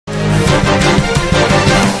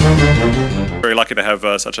very lucky to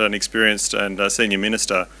have such an experienced and senior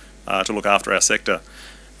minister to look after our sector.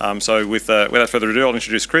 So without further ado, I'll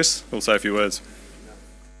introduce Chris, who'll say a few words.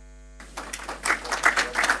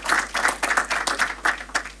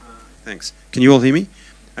 Thanks. Can you all hear me?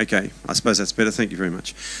 Okay, I suppose that's better. Thank you very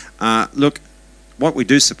much. Look, what we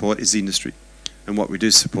do support is the industry, and what we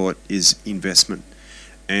do support is investment.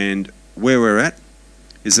 And where we're at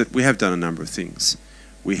is that we have done a number of things.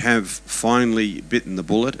 We have finally bitten the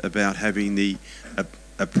bullet about having the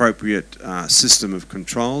appropriate system of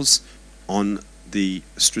controls on the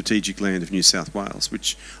strategic land of New South Wales,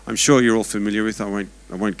 which I'm sure you're all familiar with. I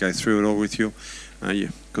won't go through it all with you,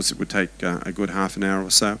 because it would take a good half an hour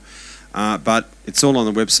or so. But it's all on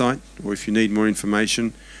the website, or if you need more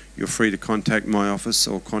information, you're free to contact my office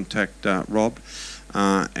or contact Rob,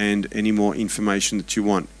 and any more information that you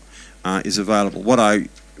want is available. What I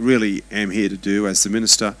really am here to do as the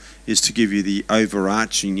Minister is to give you the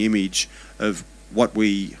overarching image of what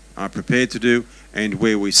we are prepared to do and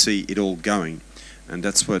where we see it all going. And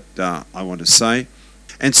that's what I want to say.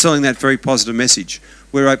 And selling that very positive message.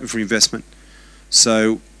 We're open for investment.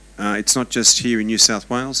 So it's not just here in New South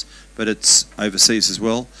Wales, but it's overseas as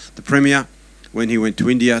well. The Premier, when he went to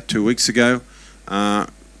India 2 weeks ago,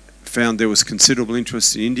 found there was considerable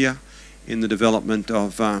interest in India in the development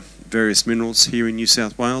of various minerals here in New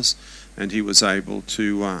South Wales, and he was able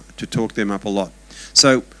to talk them up a lot.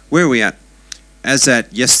 So where are we at? As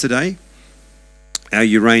at yesterday, our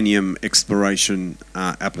uranium exploration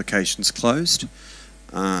applications closed.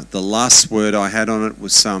 The last word I had on it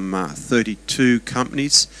was some 32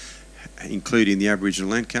 companies, including the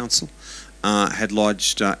Aboriginal Land Council, had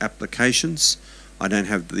lodged applications. I don't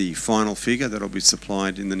have the final figure. That'll be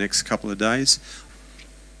supplied in the next couple of days.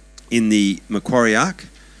 In the Macquarie Arc,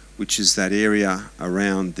 which is that area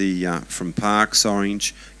around the from Parkes,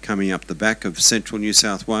 Orange, coming up the back of central New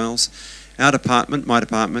South Wales, our department, my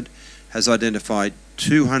department, has identified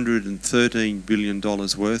 $213 billion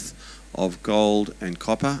worth of gold and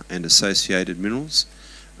copper and associated minerals,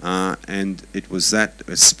 and it was that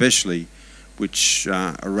especially which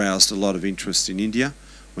aroused a lot of interest in India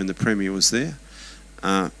when the Premier was there,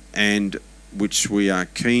 and which we are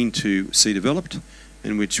keen to see developed,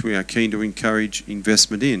 and which we are keen to encourage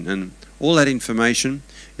investment in. And all that information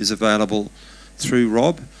is available through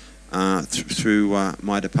Rob, through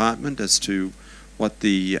my department, as to what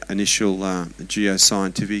the initial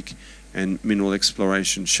geoscientific and mineral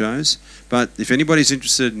exploration shows. But if anybody's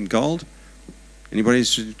interested in gold,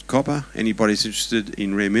 anybody's interested in copper, anybody's interested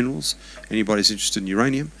in rare minerals, anybody's interested in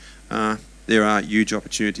uranium, there are huge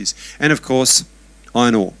opportunities. And of course,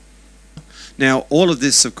 iron ore. Now, all of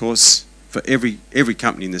this, of course, for every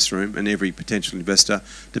company in this room and every potential investor,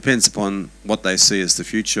 depends upon what they see as the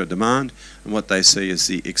future demand and what they see as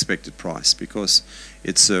the expected price, because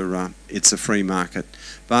it's a free market.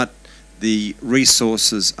 But the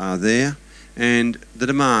resources are there and the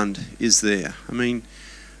demand is there. I mean,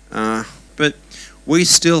 but we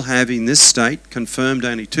still have in this state, confirmed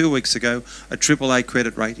only 2 weeks ago, a AAA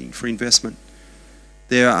credit rating for investment.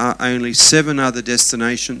 There are only 7 other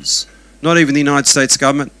destinations. Not even the United States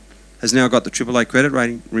government has now got the AAA credit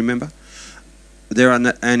rating, remember? There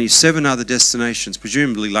are only 7 other destinations,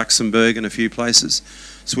 presumably Luxembourg and a few places,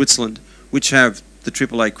 Switzerland, which have the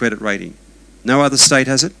AAA credit rating. No other state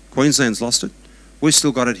has it. Queensland's lost it. We've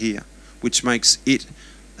still got it here, which makes it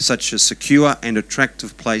such a secure and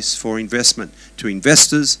attractive place for investment, to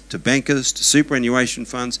investors, to bankers, to superannuation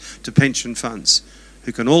funds, to pension funds,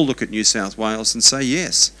 who can all look at New South Wales and say,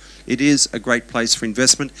 yes, it is a great place for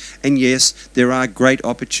investment, and yes, there are great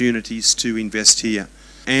opportunities to invest here.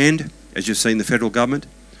 And, as you've seen, the federal government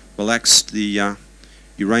relaxed the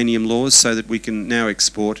uranium laws so that we can now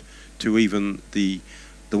export to even the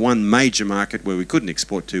one major market where we couldn't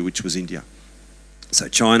export to, which was India. So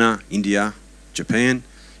China, India, Japan.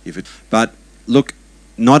 But look,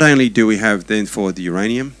 not only do we have then for the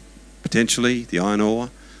uranium, potentially the iron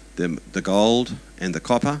ore, the gold and the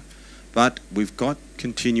copper, but we've got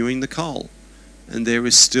continuing the coal. And there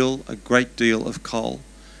is still a great deal of coal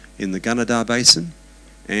in the Gunnedah Basin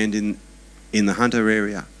and in the Hunter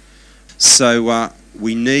area. So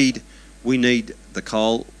we need the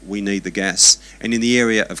coal, we need the gas. And in the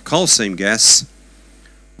area of coal seam gas,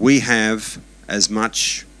 we have as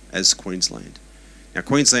much as Queensland. Now,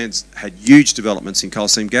 Queensland's had huge developments in coal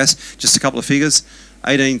seam gas. Just a couple of figures,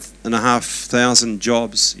 18,500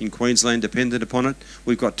 jobs in Queensland depended upon it.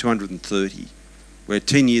 We've got 230. We're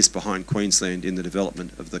 10 years behind Queensland in the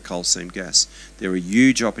development of the coal seam gas. There are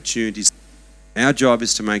huge opportunities. Our job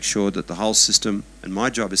is to make sure that the whole system, and my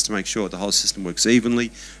job is to make sure the whole system works evenly,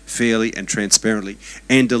 fairly and transparently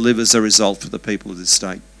and delivers a result for the people of this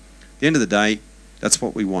state. the end of the day, that's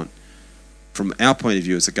what we want. From our point of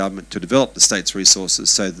view as a government, to develop the state's resources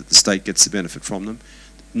so that the state gets the benefit from them,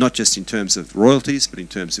 not just in terms of royalties, but in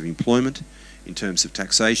terms of employment, in terms of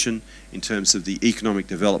taxation, in terms of the economic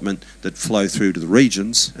development that flow through to the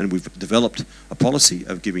regions. And we've developed a policy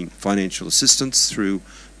of giving financial assistance through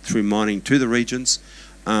mining to the regions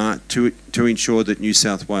to ensure that New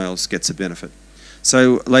South Wales gets a benefit.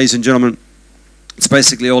 So, ladies and gentlemen, it's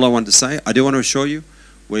basically all I wanted to say. I do want to assure you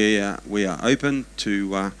we are open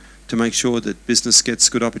to make sure that business gets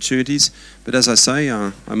good opportunities. But as I say,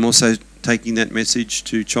 I'm also taking that message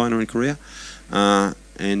to China and Korea.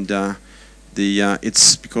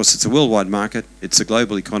 It's because it's a worldwide market, it's a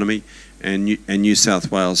global economy, and New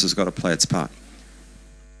South Wales has got to play its part.